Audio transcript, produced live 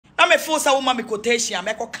me force a woman me quotation,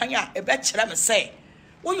 me ko kanya, e be chere me say,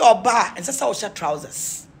 wo your bar and say wo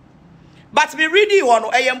trousers. But me reading one,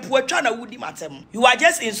 I am poor trying to woody matem. You are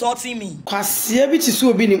just insulting me. Kwasia bi ti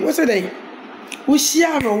so Obinim. What's that? Wo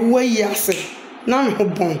shia no wo yase. Na me ho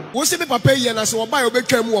bon. Wo se be papa ye na se wo ba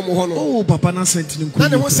obetwa mu wo mo ho no. Oh papa na senti nko. Na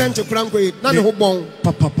ne ho senti kura nko. Na ne ho bon.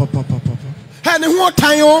 Papa. Hey, ne ho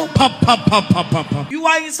tan yo. Papa. You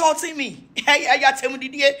are insulting me. Hey, ayatem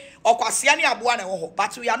didie okwasia ne aboa na wo ho.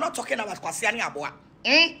 But we are not talking about kwasia ne aboa.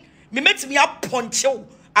 Me met me up punch you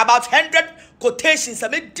about 100 quotations. I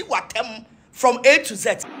made do them from A to Z.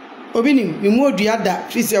 Obinim, me mo dua da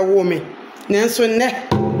fisi wo me. Nanso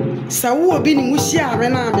ne sa wo Obinim wo hia are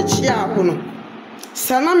na me chia wo no.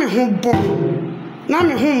 Sa na me ho bon. Na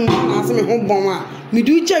me ho na se me ho bon a. Me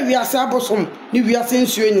du cha wiase abosom, ni wiase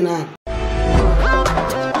nsuo nyina.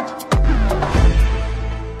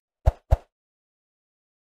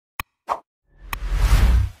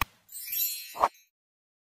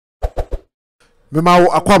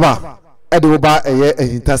 Memawo akwaba edewoba eye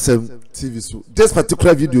Ahintasem TV so this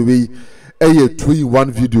particular video we eye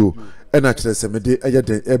 2-in-1 video ena Cµrse mede eye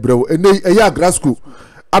den ebrewo ene eye Agradaa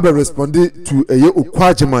abe responding to eye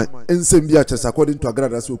Agyemang ensem bia Cµrse according to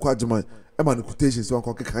Agradaa so Agyemang e man quotations so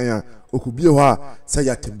anko kekan ya okubie ho a say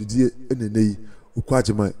yatemdidie enenei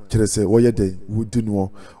Agyemang Cµrse wo ye den wodi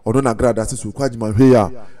no ono na Agradaa so Agyemang hwe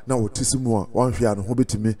ya na wotisimu a wanhwe a no ho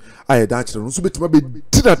betimi aye dan Cµrse no so betima be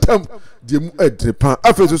dinatam de mu edrepan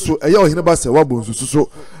afeso so eye oheneba Serwaa Bonsu so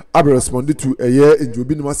abe respond to eye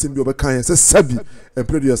Obinim asem bi obekan se sabi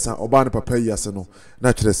producer oba ne papa yi ase no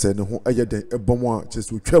na Cµrse ne ho eye den ebomo a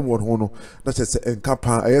Cµrse otwam won ho no na Cµrse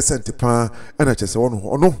enkapa eye sentepa na Cµrse won ho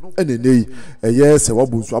ono enenei eye Serwaa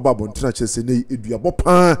Bonsu ababontina Cµrse nei eduabo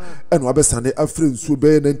pa eno abesane afre nsuo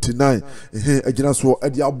be 99 agina so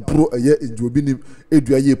ade abro eye Obinim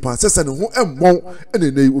eduaye pa sese ne ho emmon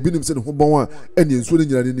enenei Obinim se ne ho bon a ene nsuo ne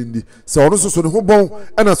nyina ne ndi se ono so ne ho bon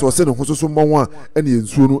ena so se ne ho so bon a ene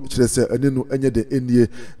nsuo no Cµrse ene no enye de enie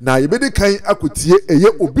na yebedi kan akotie eye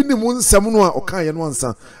Obinim nsem no a okan ye no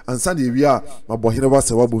ansa na ewi a mabohire wa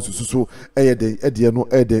Serwaa Bonsu so eye de ede no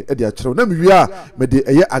ede akyerew na mewi a mede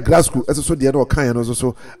eye Agradaa eso de no okan ye no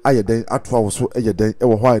so aye den atoa wo so eye den e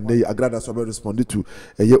wo ho a ne Agradaa so be respond to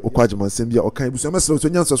eye Agyemang nsem bia okan busu meselo so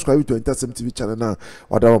nya subscribe to Ahintasem TV channel na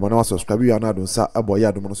wadawa mana subscribe ya na adon sa aboya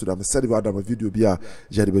adom no so da me send we adam video bia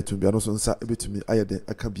jade betum bia no so nsa ebetumi aye den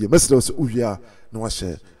aka bia meselo so uwia na wa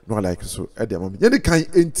share no like so e de am ye kan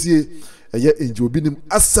entie eye Obinim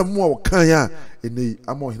asem a wokan ya ene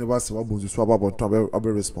ama oheneba Serwaa Bonsu so ababonto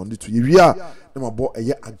abe respond to ye wia na mabo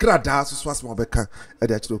eye Agradaa so asem obeka e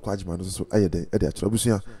de akyerew Agyemang no so aye den e de akyerew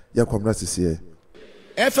busuya ya kwamra sisi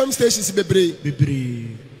FM stations bebre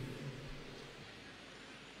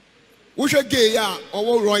Ushe gay ya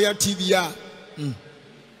owo Royal TV ya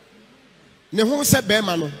ne ho se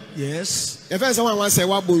bema no yes e fe se wan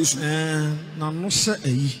Serwaa Bonsu na no se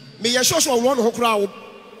eyi me ye shosho wo no ho kura wo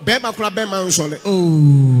bema nsole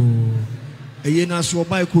eye na so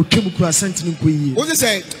obai ko twem kura senti nko yie wo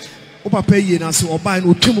se o papa yie na so obai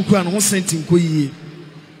no twem kura no ho senti nko yie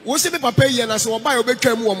wo se be papa yie na so obai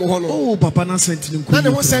obetwa mu wo mo ho no oh papa na senti nko na ne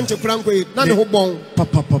ho senti kura nko yie na ne ho bon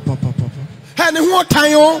papa ha ne ho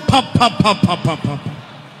tan yo papa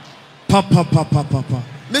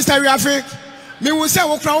Mr. Rafik me wo se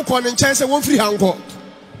wo kura wo ko ne nchen se wo free hanko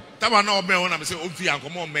taba na obe wona me se o free hanko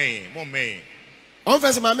mo me on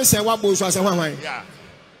first ma me Serwaa Bonsu ase hwan yeah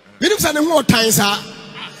binim se ne ho tan sa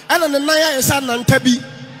ana ne nan ya esa na ntabi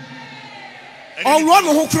on ro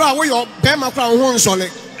no ho kura wo yo bema kura ho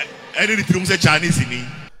nsole ene ni tirum se Chinese ni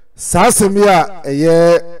sasem ya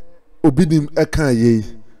eye Obinim ekan ye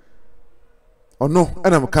ono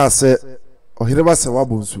ena mka se oheneba Serwaa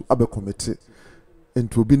Bonsu abekomete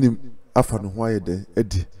ento Obinim afa no ho ayede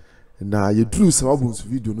edi na ye duru Serwaa Bonsu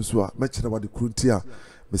video no so a mekere wade krunti a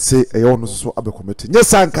me say eye ono so abekomete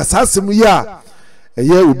nyesa nka sasem ya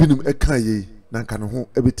eye Obinim ekan ye na nka no ho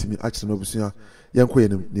ebetimi akire no busua yenko ye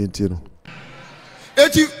ne ntie no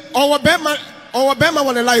eti owo bema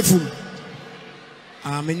won life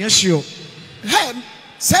menya sure he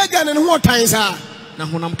say gan ne ho tan sa na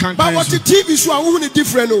honam kan but what TV so a wo ni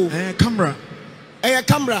different o camera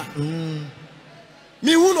camera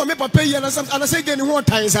me hu no me papa yi na say gan ne ho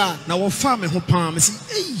tan sa na wo fa me ho pa me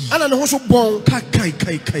say ana ne ho so bon kai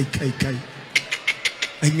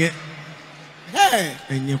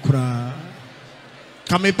enye kura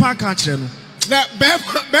kame pa ka kire no na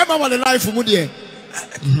bema won life mu de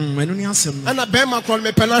menu ni asem ana bema kro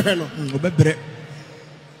me pena hwe no obebre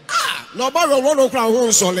no ba ro no kra ho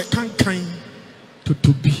nsole kan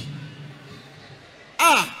totobi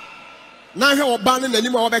na hwe oba ne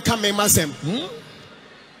nanim a obeka me masem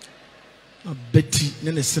Betty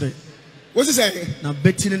necessary. What's he say? Now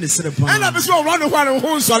Betty necessary. And I'm so running one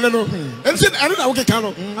who soleno. And said, I don't know what can.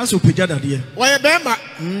 I so pijada dear. Why a bemba?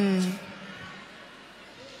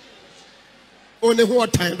 Only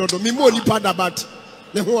what time do me more pada but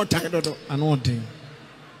the whole time do. I know thing.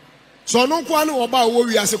 So no one about what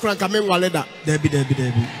we are saying. Coming waleda. Debbie.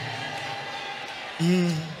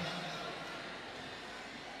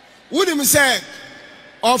 Wouldn't me say,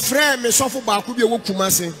 or friend me suffer back could be a woman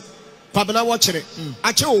saying, Pabana watching it.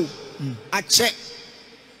 Acho, Ache.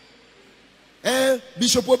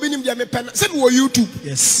 Bishop Obinim, they pen. Said, were YouTube?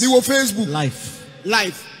 Yes. They were Facebook.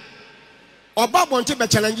 Live. Or Bob wanted to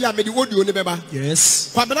challenge you, I made the audio, remember?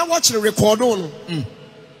 Yes. Pabana watching record on.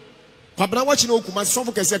 Pabana watching Okuma,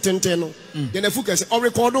 Suffolk set 10, then a focus or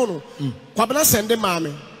record on. Pabana send the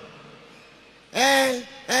mammy.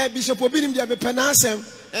 Bishop Obinim, they Manasseh.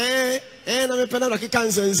 I'm a penalty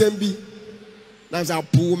cancer and Zembi. That's our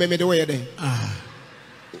poor me the way there.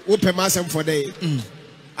 Open Massam for day.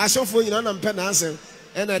 I saw for you, I'm Manasseh.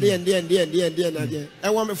 And I did, I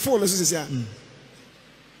want my phone.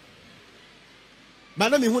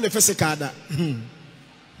 But let me who the first card.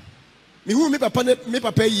 Me who me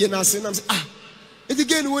papa ye and I say, it's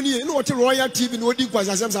again 1 year. You know what Royal TV no equals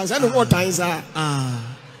as I know what times are.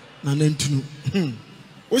 Nanentu.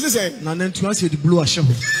 What's it say? Nanentu as the blue show.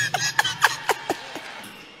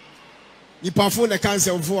 You perform the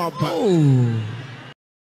cancer for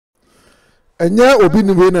Enya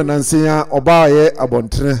Obinim na nansia oba ye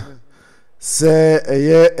abontre se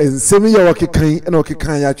eye ensemi ya wakekan ena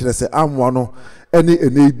okekan ya kire se amwa no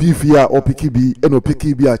ene beef ya opiki bi ena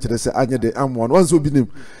opiki bi a kire se anye de amwa no wanso Obinim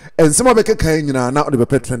ensema bekekan nyina na ode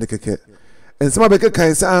be trend keke ensema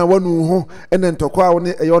bekekan se an wanu ho ene ntokwa wo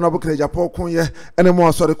ne eye ona bokre Agyapong konye ene mo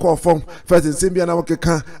asore ko fom first ensem bia na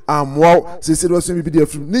wakekan amwa se se do so bi de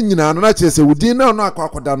afrim ni nyina no na kire se wudin na no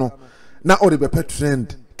akwakoda no na ode be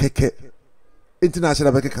trend keke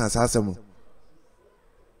international beke kan asasem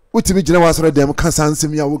utimi gina wasore dem kan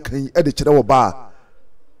sansem ya wo kan e de kire wo ba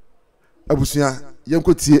abusua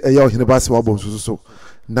yenkotie eya ohene ba se wa Bonsu so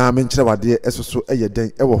na me nkire wade esoso eye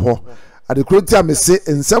den e wo ho ade kroti amese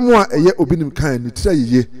ensem a eye Obinim kan ni tira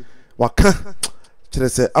yeye waka kire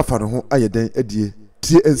se afa no ho aye den adie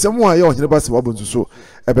tie ensem a eye ohene ba se wa Bonsu so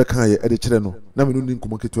ebe kan ye e de kire no na me no ni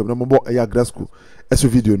nkomo ketu na mo eye Agradaa eso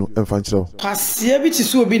video no emfa nkire wo pasia bi ti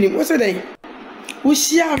so Obinim wo se den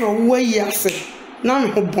Ushia no way ase na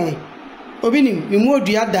me ho bon Obinim me mu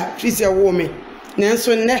odua da fisi wo me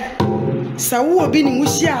nanso ne sa wo Obinim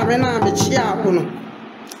ushia re na me chia wo no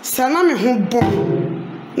sa na me ho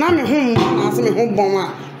bon na me ho mo ase me ho bon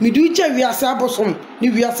a me du cha wiase abosom ni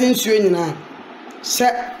wiase nsuo nyina se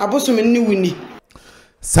abosom ni wuni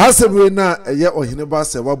sa sebre na eye ohene ba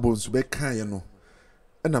se wa Bonsu be kan ye no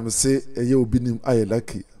na me se eye Obinim aye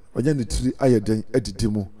lucky onya ne tiri aye den adidi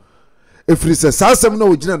mu efiri se sasem na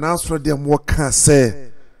ogina na asoro de mo ka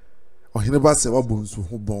se ohene ba se wa Bonsu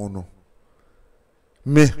ho bon no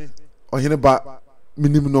me ohene ba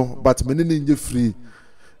minim no but me ne nje free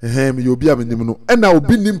me yobi a minim no na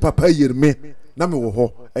Obinim papa yere me na me wo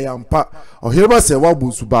ho eyampa ohene ba se wa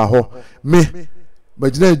Bonsu ba ho me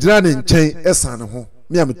magina ne nchen esan ne ho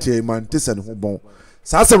me amtie man tese ne ho bon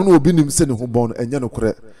sasem na Obinim se ne ho bon no enye no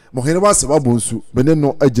kore mo ohene ba se wa Bonsu me ne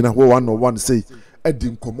no agina ho 101 say adi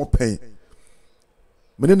nkomo pen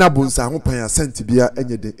mene na Bonsu ho pen asenti bia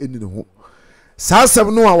enye de eni ne ho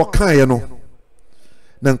sasem no a wakan ye no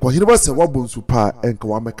na nkohine ba se wa Bonsu pa enka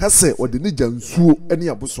wa meka se ode ni jansuo eni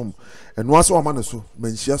abosom eno aso wa mane so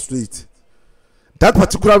manhia straight that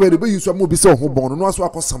particular way be use am obi se ho bon no aso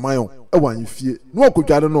akosamayon e wa anfie no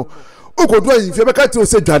okodware no okodu anfie be ka ti o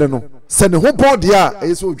se dware no se ne ho bon dia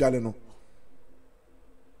e se odware no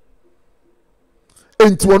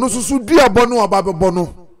enti wono susu duabo no ababebo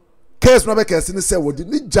no case no be case ni se wodi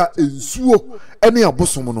ni ja ensuo ene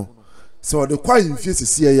abosom no se wodi kwa anfie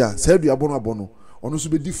sisi ya se duabo no abono ono so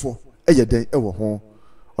be difo eye den e wo ho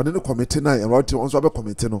one ne committee na enroute on so be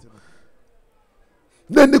committee no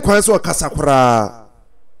na ni kwan so kasa kora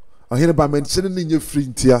ohene ba mention ni nye free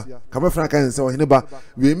ntia ka me franka en se ohene ba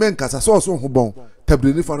we men kasa so ho bon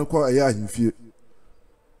tabre ni fa no kwa eye ahimfie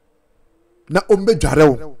na ombe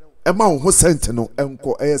dwarew e ma ho sent no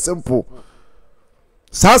enko eye simple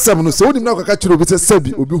sasem no se wonim na kwaka kire obi se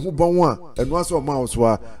sabi obi ho bon a eno aso ma so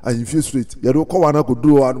a ahimfie street ye do kwa na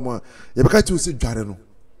koduro anu a ye beka ti o se dware no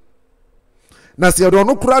na se do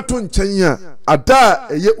no kura to nchen a ada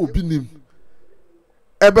eye Obinim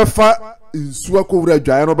ebefa nsu akowura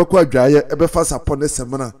adwaye no beko adwaye ebefa sapo ne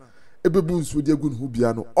semana ebebu nsu de agun hu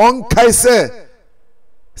bia no onkai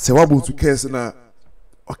se wa Bonsu case na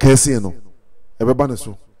o case no ebeba ne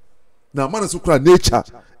so na Manasseh kura nature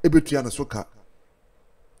ebetua na so ka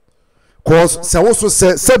cause se wo so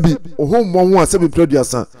se sebi ohommo ho a sebi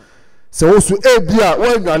producer se wo so ebia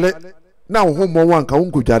wanwale na ohommo ho anka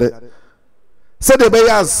wonkodware se de be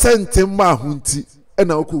ya sentem ma hunti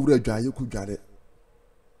na okowura adwaye kodware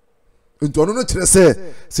nti ono no kire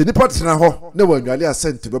se nipa tena ho na wanwale a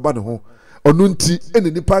sente beba ne ho ono nti ene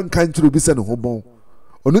nipa nka ntiro bi se ne ho bon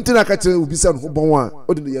ono nti na ka kire obi se ne ho bon a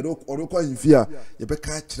odi ne yero ko ahimfi a ye be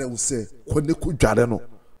ka kire wo se ko ne kodware no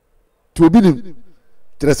to Obinim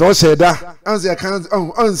kire se o sheda anze ya kan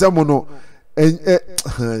anze mo no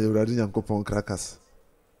Euradi Nyankopon crackers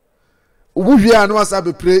ubuhwe anu asa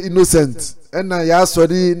be pray innocent na ya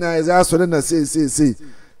sori na ya sori na say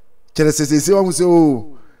kire se wo se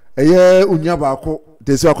o eye unya baako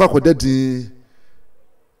de se akwakoda di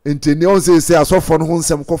nteni on say asofo no ho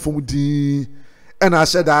nsem kofom di na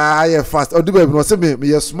asheda aye fast odi ba bi no se me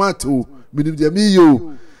ye smart o minim de me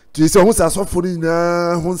yo ti se ho asofo ni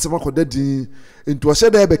na ho nsem akoda di nti o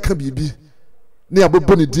sheda be ka bibi ne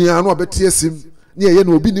abobo ne din anu abeti asim ne ye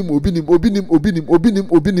na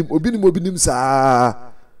obinim sa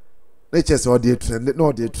na chese o de trend na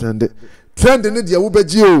o de trend ne de wo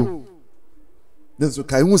baji o nenso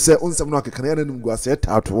kai hu se onsam no akeka na nanum gu ase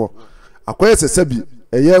taato akwess sabi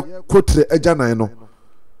eye kotre agyanan no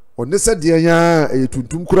onne se de nya eye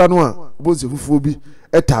tuntum kura no a bonse fufuo bi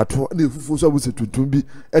etaato na fufuo so bonse tuntum bi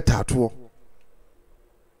etaato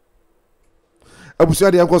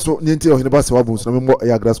abusia de yankoso nyenti ohene ba se wa bonso na membo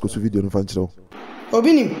eye Agradaa so video no fa nkyerɛ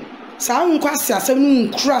Obinim saa nkwasi asem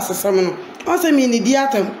no Cµrse asem no o se mi ni di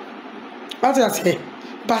atam ase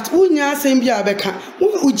but unya asem bi abeka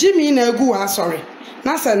ujimi na egu wa sorry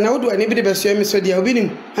na say na wodo ani bi de beso mi so dia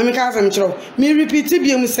Obinim ameka asem kyerɛ mi repeat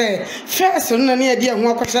bi mu say first no na ne de ho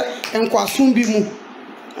akwahye enkwasom bi mu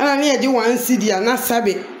ana ne de wan sidia na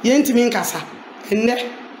sabe yentimi nkasa enne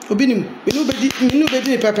Obinim minu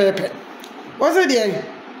bedi pepepe wo se de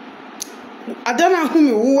adana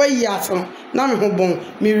humi wo yi aso na me ho bon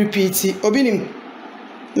me repeat Obinim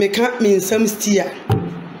me ka me nsam stia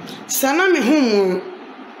sana me ho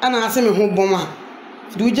ana ase me ho bon a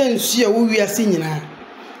du gya nsu a wo wi ase nyina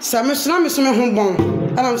sa me sona me so me ho bon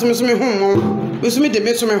ana so me ho mo we so me de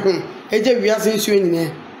me so me ho eja wi ase nsu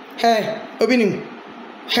nyina Obinim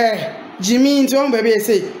Jimmy nti on bebe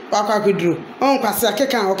say wakwa kuduro on kwase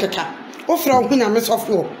akeka okeka wo fra wo nya me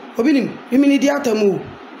sofo Obinim me ni di atamu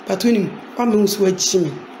batunim kwa me nsu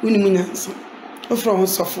agimi unimu nyansa wo fra wo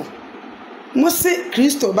sofo mo se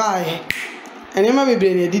Kristo baaye enema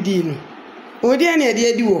bebre na didi no odi ana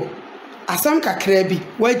edi wo asam kakra bi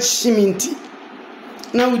wagimi nti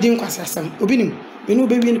na wudi nkwasa asam Obinim me no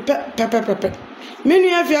bebi pe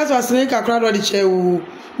menu afia so asene kakra do de chewu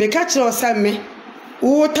me ka kire osame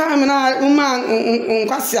wo time na uma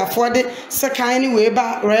nkwase afode sekan ni we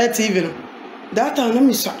ba RTV no that time na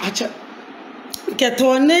me so acha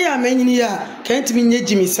keto ne ya manyini ya kanti mi nye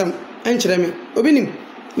jimi sam enkyere me Obinim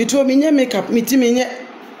me to me nye makeup me ti me nye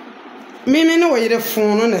me no yere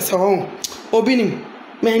fon no na se ho Obinim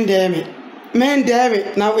mendeme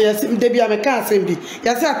na we yasi de bia me ka asem bi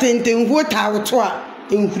yasi atenten hu tawoto a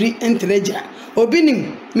enhuri entreja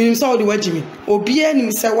Obinim minim sa odi wagimi obi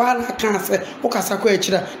anim se wala kan se okasa ko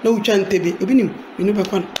akira na utwa ntebe Obinim minu be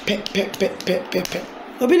kon pe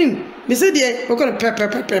Obinim me se de o kon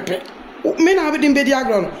pe me na abedi mbedi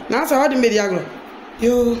agro na asa wadi mbedi agro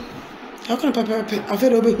yo akon pe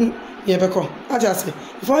afero obehu ye be kon ajase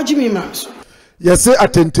ifo agimi ma so yese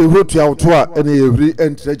atente hotu ya oto a ene yehuri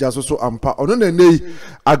entreja so ampa ono na nei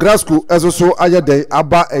Agradaa esoso ayeden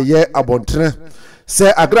aba eye abontre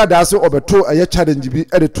se Agradaa se obeto eye challenge bi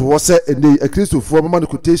edeto wo se ene Kristofo mama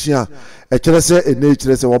quotation a Cµrse ene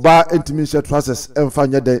Cµrse wo ba intimate process emfa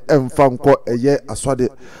nyeden emfa nko eye asode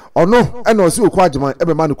ono ene osi okwa Agyemang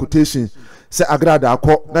ebe man quotation se Agradaa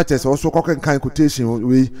akọ na chese wo so kokenkan quotation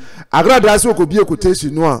we Agradaa se okobie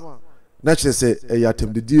quotation no a na Cµrse ya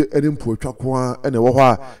temdedi ene mpuotwa ko a ene wo ho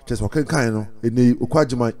a Cµrse okenkan no ene okwa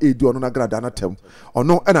Agyemang edi ono na Agradaa na tem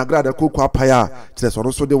ono ena Agradaa ko kwa paya Cµrse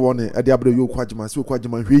ono so de woni ede abre yo okwa Agyemang se okwa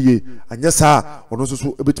Agyemang hweye anya sa ono so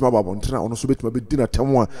ebetima babontra ono so betima be dina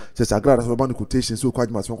tem a Cµrse Agradaa so ba no quotation se okwa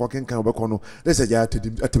Agyemang so kokenkan obekọ no na se ya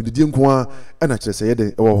temdedi nko a ena Cµrse ye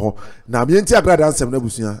de wo ho na me enti Agradaa nsem na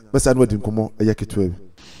busia besa no adi nkomo eye ketwa bi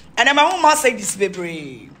and my mom say this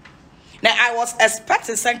baby. Now I was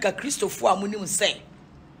expecting Sanka Christopher Amunim say,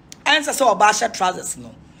 answer so about trousers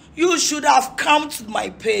no. You should have come to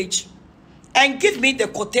my page and give me the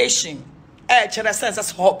quotation. Cµrse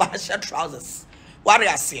says about trousers. What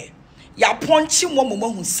I say? Ya ponchi woman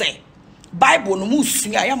who say Bible no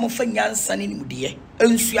musuya ya mofanya nsani ni mudie.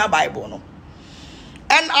 Ensuya Bible no.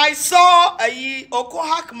 And I saw a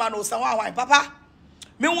Okoh man or someone papa.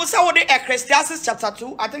 Me will say what the Ecclesiastes chapter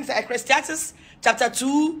 2. I think it's Ecclesiastes chapter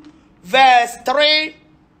 2 verse 3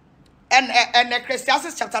 and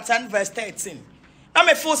Ecclesiastes chapter 10 verse 13. Now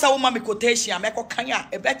me force a woman me quotation. Me ko kanya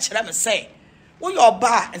e be chere me say, "Wo your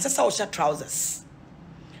bar and say wo trousers."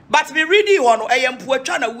 But me read you on ayempu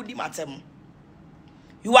atwa na wudi matem.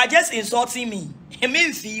 You are just insulting me. It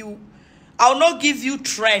means you. I will not give you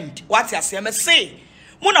trend. What you say? Me say,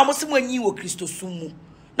 "Mo na mo se mo anyi wo Kristo sumu."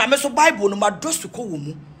 Na me so Bible no ma dress to ko wo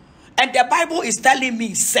mu. And the Bible is telling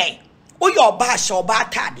me say, "O your bar shall bar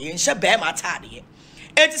tade, and she be ma tade."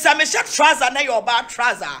 It is a me shirt trouser na your bar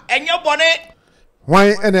trouser. And your bonnet.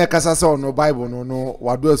 Why ene kasa say no Bible no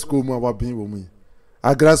wado school mu ababin wo mu.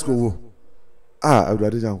 Agradaa school wo.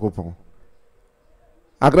 Awurade Nyankopɔn.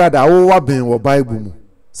 Agradaa wo wa ben wo Bible mu.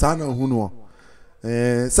 Sa na hu no.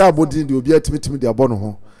 Sa bodin de obi atimi de abɔ no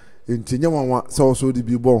ho. Enti nyawanwa sa wo so de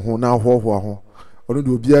bi bɔ ho na hoho ho. Ono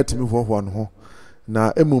de obi atimi hoho no ho.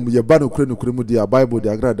 Na emom ye ba no kure mu de Bible de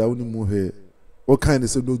Agradaa wo ni mu he. Wo kan ne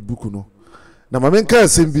se notebook no. Na mamen ka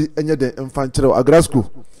asem bi enye de mfa nkyerɛ Agradaa school.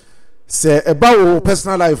 Se eba wo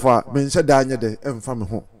personal life a menhye da anya de emfa me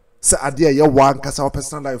ho. Se ade ye wa nkasa wo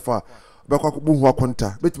personal life a bekwa ko bu ho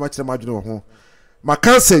akonta betima kyerɛ ma adwene wo ho.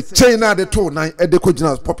 Maka se kyei na de to nan e de ko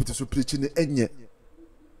gina pulpit so preach ni enye.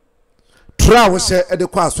 Tra wo hye e de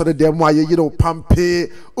ko asore de mu aye yire wo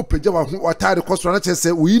pampe opagya wa ho otare ko so na kyerɛ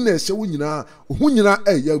se wo yi na hye wo nyina ho nyina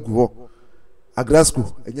ya gu ho. Agradaa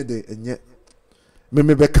school enye de enye. Me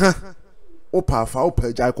beka opafa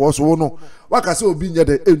opagya ko so wo no waka se obi nye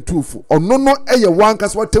de entufu ono no eye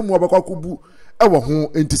wankasa watemu abakwa kubu ewo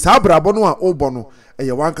ho enti sa brabo no a obo no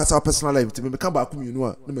eye wankasa personal life ti me ka ba akuminu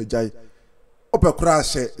a no magyae opekura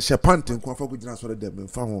hye pantin ko afa gina so de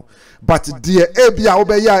memfa ho but de ebia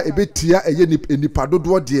obeya ebetia eye nipa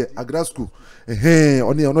dodo de Agradaa school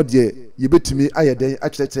ono de yebetimi ayeden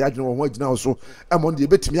akyerɛkyerɛ adwene wo ho agina so emon de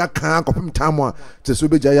yebetimi aka akopem tamo a teso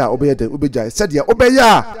obegyae a obeye de obegyae said ye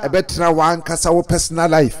obeya ebetra wankasa wo personal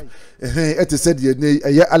life ete said ye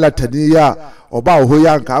eye alatani ya oba ho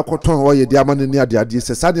ya nka akoton wo ye de amane ni ade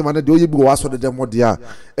se sade mane de oyebi wo aso de dem de a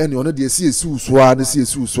ene ono de esi uso a ne esi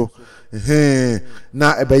uso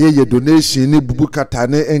na ebeye ye donation ni bubu kata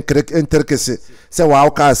ne enkerkese se wa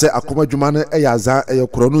aka se akoma dwuma ne eyaza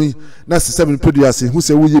eyekoro na se produce hu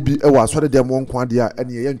se wo ye bi e wa aso de dem wonko ade a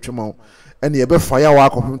ene ye ntwema wo ene ye be fire wa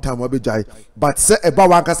akopem time obegyae but se eba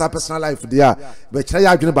wa nkasa personal life de a be kire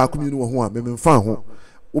ya adwene ba akominu wo ho a mememfa ho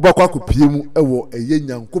ubakwa kopie mu ewo eye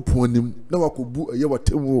Nyankopɔn anim na wakobu eye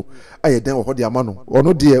watemu ayeden wo hode amano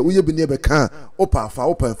ono de uye bi ne be ka opafa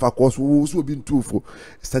opanfa ko so obi ntufo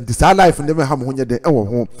sa life ne me ha mo nye den ewo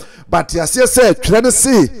ho but yase se twere ne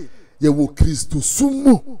se ye wo Kristo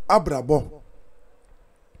sumu abrabo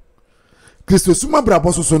Kristo sumu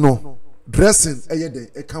abrabo so no dressing eye den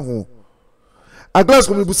e ka ho Agradaa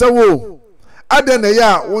ko mi busa wo aden ne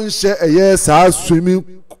ya won hye eye sa swimming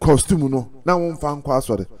costume no na won fa nkwa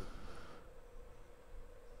asore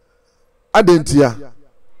adentia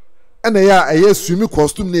ena ya eye swimming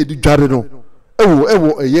costume na edi dware no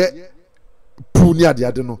ewo eye pool ni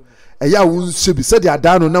ade no eya won hyebi se de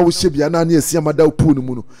ada no na wo hyebi na na esi amada pool no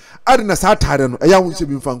mu no ade na sa tare no eya won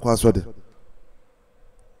hyebi mfa nkwa asore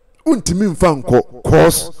untimi mfa nkọ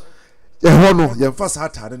course ho no ye mfa sa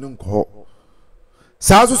tare no nkọ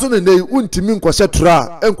sa so ne nei untimi nkọ hye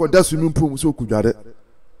tra enkoda swimming pool mu so kudware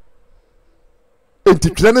enti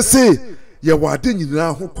twere ne se ye wade nyina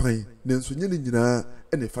ho kwan ne nso nye nyina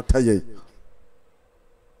ene fata ye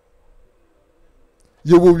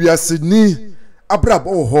wo wiase ni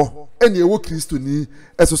abrabo ho ene ye wo Kristo ni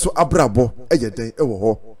esoso abrabo eye den ewo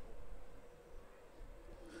ho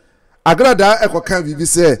Agradaa ekoka bibi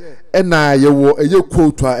se ena ye wo eye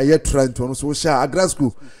quote a eye trend no so sha Agradaa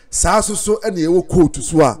school sa so ene ye wo quote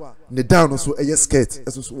so a ne down no so eye skirt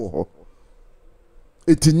esoso wo ho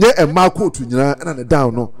etinye ema kotu nyina na ne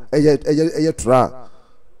down no eye tra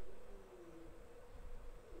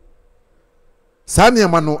sane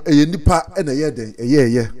ema no eye nipa na eye den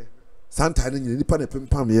eye santa ne nyina nipa na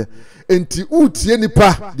pempam ye enti utie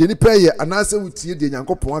nipa de nipa ye anase utie de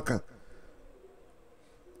Nyankopɔn aka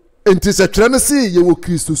enti se twere ne se ye wo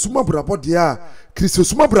Kristo suma brabo de a Kristo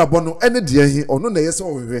suma brabo no ene de hi ono na ye se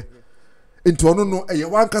ohwe enti ono no eye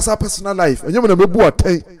wankasa personal life enyem na mebu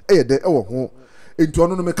atan eye de ewo ho enti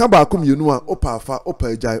ono no meka ba akom yenu a opafa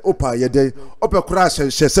opagyae opa yeden opekura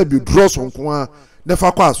hye bi draw so nko a ne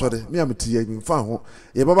fa kwa asode me amtie ye mfa ho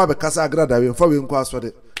ye baba be kasa Agradaa we mfa we nko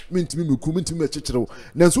asode mintimi meku mintimi mechekere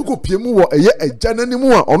na nso ko pie mu wo eye agya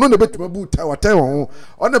nanimu a ono ne betuma bu ta watan ho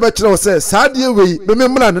ono be kire wo se saade we be me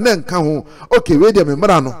mmra no na nka ho okay we de me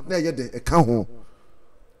mmra no na ye de e ka ho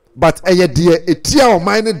but eye deɛ etia o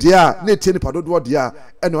man ne deɛ na etie nipa dodo deɛ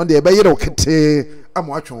ɛna on deɛ ɛbɛyɛ okete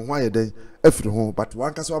ama atwe ho ayɛ den afiri ho but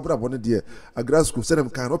wan kasa wabrabɔ ne deɛ Agradaa school sɛ dem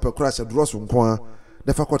kan no pɛ kora hyɛ dross nko a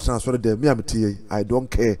na fa kɔ transfer deɛ me amtie I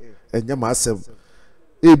don't care enya ma asɛm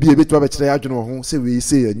ebi ebetu abɛkyerɛ ya adwene ho sɛ we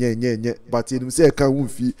say enye but enim sɛ ka ho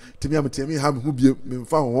mfi timi amtie me ha me ho bie me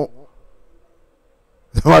mfa ho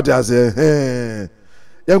what I say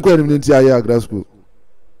yanko enim nti aye Agradaa school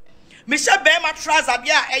Misha Bema trouser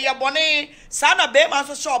bia eye bone sana Bema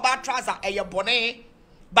so show about trouser eye bone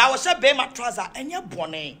ba wo she Bema trouser enye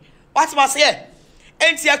bone what must say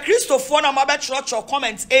enti a Christopher na mabe church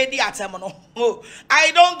comments ADOM no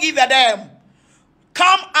I don't give a damn.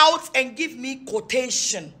 Come out and give me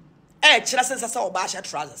quotation kyerɛ sɛ sɛ oba hye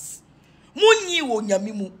trousers munyi wo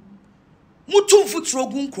nyame mu mutu futuro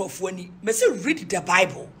gu nkrofo ani me say read the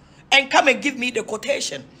Bible and come and give me the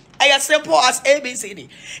quotation. As simple as ABCD.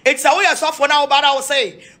 It's a way of for now, but I will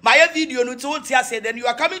say, my video no to say, then you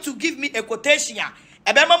are coming to give me a quotation.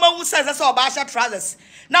 A mama who says that's all Basha trousers.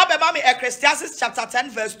 Now, be mommy Ecclesiastes chapter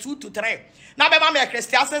 10, verse 2 to 3. Now, be mommy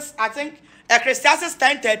Ecclesiastes, I think Ecclesiastes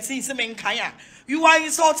 10:13. You are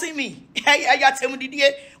insulting me. But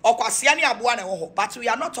we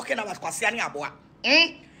are not talking about Kwasiani Abua.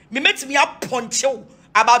 Me met me up poncho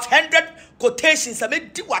about 100 quotations. I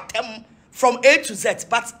made do what them. From A to Z,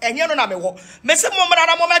 but enye no na me wo. Me se mo mra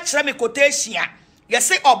na mo me kire me quotation. Ye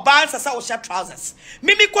say oban sasa o shirt trousers.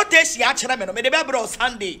 Me quotation a kire me no me de be bro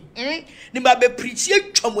Sunday. Ni ma be preach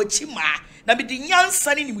atwamochi ma. Na me di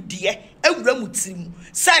nyansa ni mu de awura mutirim.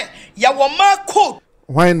 Say ye wo ma coat.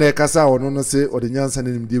 Why na kasa ono no say o de nyansa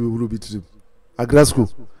ni mu de be wuro bitirim. Agradaa school.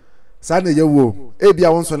 Sa na ye wo. E bia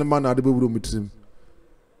won so ne ma na de be wuro mutirim.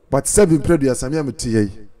 But 7 predu asami ametiye.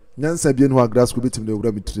 Nyansa bia no Agradaa school bitim de wuro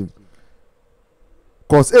mutirim.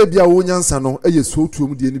 Cause ebia wo nyansa no eye so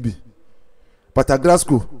tuom de ni bi but Agradaa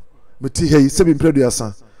school meti hey 7 predu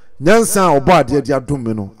asa nyansa obo ade de adom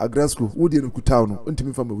me no Agradaa school wo de no kutaw no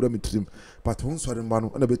ntimi fa mawura metrim but won sore mba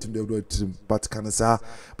no na betim de wura trim but kanasa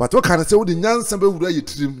but wo kanasa wo de nyansa be wura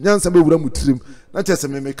yitrim nyansa be wura mutrim na chese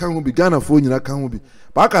me kan ho bi Ghana fo nyina kan ho bi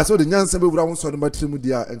ba ka so de nyansa be wura won sore mba trim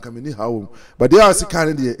de a enkameni hawo but they are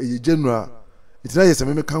sikane de eye general itina yese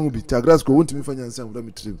me kan ho bi Agradaa school won ntimi fa nyansa wura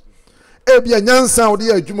metrim ebia nyansa wo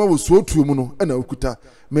de adwuma wo so tuom no na okuta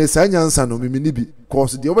me sa nyansa no me ni bi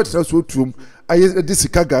cause de obetra so tuom aye de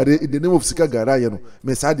sika gare in the name of sika gare aye no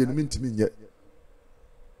me sa de no mintimi nye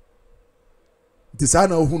de sa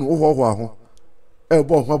na ohu no ho aho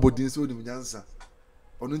bo ho abodin so ni nyansa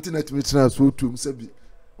ono internet me tena so tuom sabi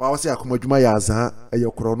wa wo se akomadwuma ya azan aye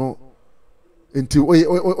koro no enti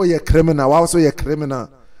oye criminal wa wo so ye criminal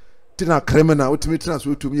tina criminal utimi tena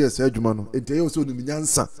so tuom ye sa adwuma no enti aye so ni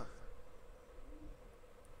nyansa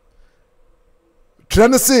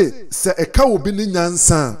Trane se eka obi ni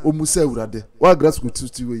nyansa omusa awurade wa Agradaa school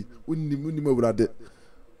tutu we unim awurade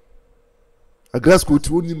Agradaa school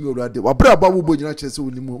tu unim awurade wa bra ba wo bo nyina kyese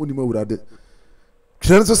unim awurade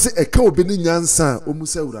Trane se eka obi ni nyansa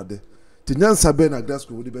omusa awurade ti nyansa be na Agradaa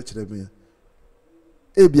school wo de be kyere me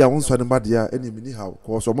ebia won so ne bade a ene mini hawo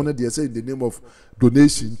ko so mo ne de say in the name of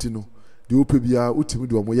donation ti no de opebia utimi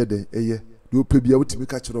de omo ye den eye de opebia utimi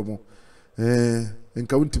ka kyere mo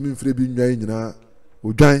enka utimi mfre bi nwan nyina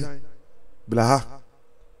Udai blaha.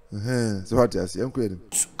 So what is young queen?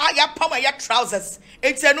 Agyapong your trousers.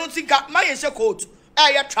 It's a no think my coat.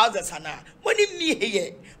 Your trousers, Hannah. When in me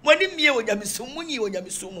here, when in me when you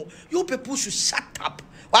you people should shut up.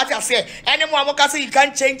 What I say, anyone who can say you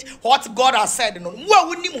can't change what God has said. No, what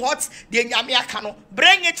would him what the Yamia cano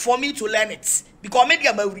bring it for me to learn it. Because maybe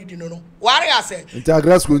I'm reading no. What I say, it's a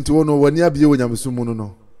grass going to know when you be when Yamisumo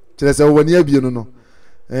no. Tell us when you be no.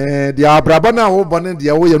 The abraba na wo bone de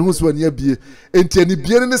wo ye no so ani abie enti ani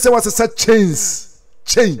bie ne se wasesa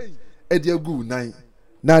chain e de agu nan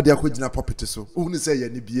na de akogina puppet so wo ni se ye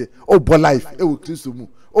ani bie o bo life e wo Kristo mu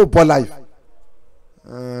o bo life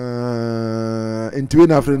enti we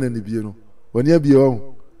na afre na ani bie no woni abie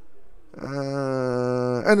wo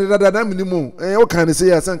ene dada na minimu wo kan ne se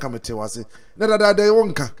ya san kamete wase na dada de wo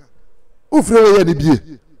nka wo fre wo ye ani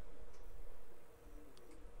bie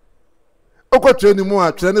Oko training mu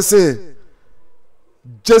a training say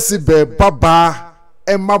Jezebel baba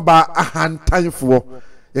emaba ahantanfo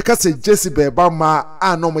ye ka say Jezebel ba ma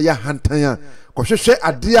anom ya hantan a kohwehwe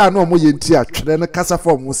ade a no mo ye nti a twere ne kasa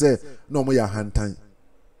form mu say no mo ya hantan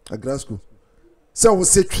Agradaa school say wo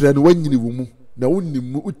say twere ne wanyini wo mu na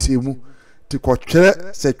wonnim mu utemu ti ko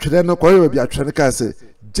twere say twere ne ko ye bia twere ne ka say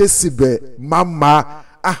Jezebel mama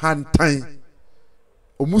ahantan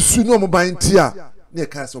omusu no mo ban ti a ne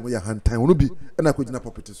ka so mo ya hantan wono bi na ko gina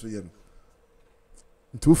puppet so ye no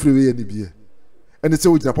nti wo free we ye ni bie ɛne sɛ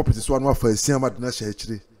wogyina pulpit so ano afa asiama de na hyɛ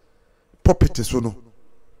akyire pulpit so no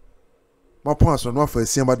mapɔn asɔre no afa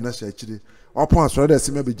asiama de na hyɛ akyire wapɔn asɔre dɛ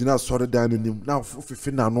sɛ mɛbɛgyina asɔre dan no nim na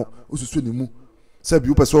fifi na no osusu ne mu sɛ bi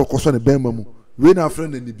wopɛ sɛ ɔkɔ so ne bɛnma mu wei na afrɛ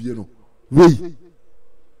na nibie no wei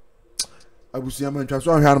abusuama ntwa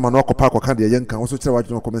so ahwɛ anoma na ɔkɔpa akɔka deɛ yɛnka wo so kyerɛ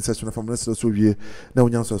wadwene comment section na famna sɛ so wie na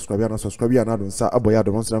wonya subscribe na subscribe ya na do nsa abɔ ya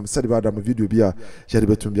do nsa sɛ de ba da video bi a yɛde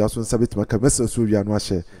betum bia so nsa betum aka message so wie no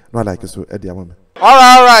ahyɛ no like so e de amame.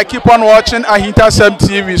 All right, keep on watching Ahintasem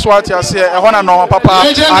TV. So what you say, ehona no papa,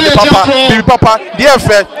 and the papa, baby papa, dear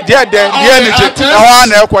fair, dear den, dear nije. Ehona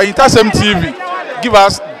na Ahintasem TV. Give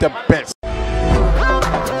us the best.